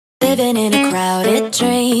Living in a crowded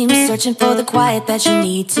dream, searching for the quiet that you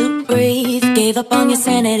need to breathe. Gave up on your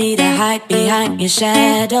sanity to hide behind your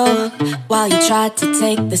shadow, while you tried to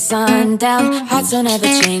take the sun down. Hearts don't ever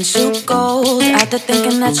change to gold, out there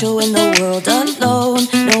thinking that you'll win the world alone.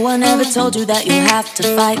 No one ever told you that you'll have to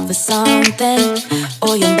fight for something,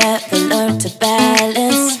 or you'll never learn to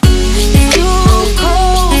balance. It's too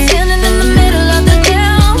cold, standing in the middle of the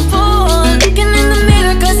downpour, looking in the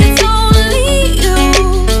mirror 'cause it's only you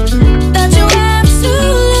that you have to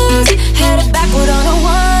lose. Headed backward on a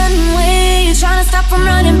one-way, you're trying to stop from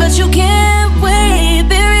running but you can't wait.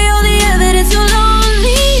 Bury all the evidence you'll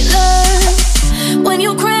only learn when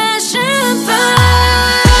you crash and burn.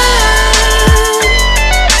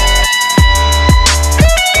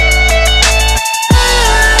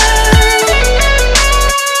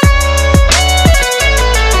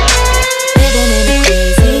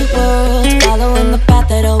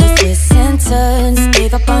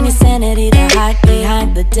 Gave up on your sanity to hide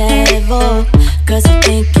behind the devil, 'cause you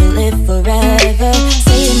think you'll live forever.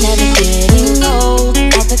 Say you're never getting old,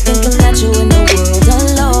 out there thinking that you're in the world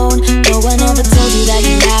alone. No one ever told you that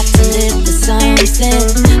you have to live for something,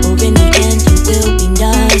 or in the end you will be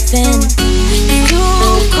nothing. It's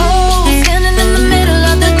too cold, standing in the middle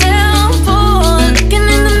of the downpour, looking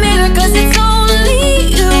in the mirror 'cause it's only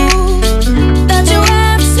you that you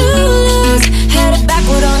have to lose. Headed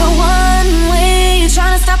backward on a one-way,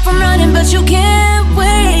 trying to stop from running but you can't.